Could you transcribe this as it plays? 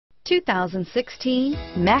2016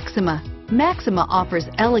 Maxima. Maxima offers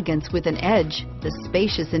elegance with an edge. The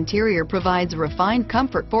spacious interior provides refined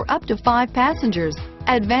comfort for up to 5 passengers.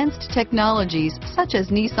 Advanced technologies such as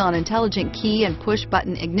Nissan Intelligent Key and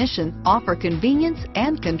Push-Button Ignition offer convenience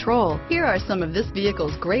and control. Here are some of this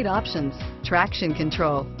vehicle's great options: traction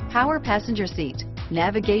control, power passenger seat,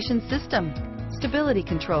 navigation system, stability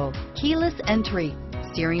control, keyless entry,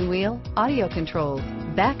 steering wheel audio controls,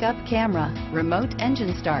 backup camera, remote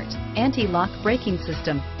engine start, anti-lock braking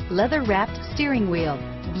system, leather-wrapped steering wheel,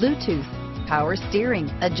 Bluetooth, power steering,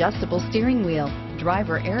 adjustable steering wheel,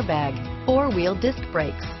 driver airbag, 4-wheel disc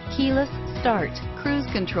brakes, keyless start, cruise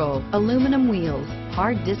control, aluminum wheels,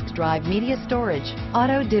 hard disk drive media storage,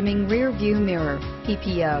 auto-dimming rear view mirror,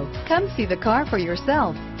 PPO. Come see the car for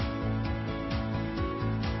yourself.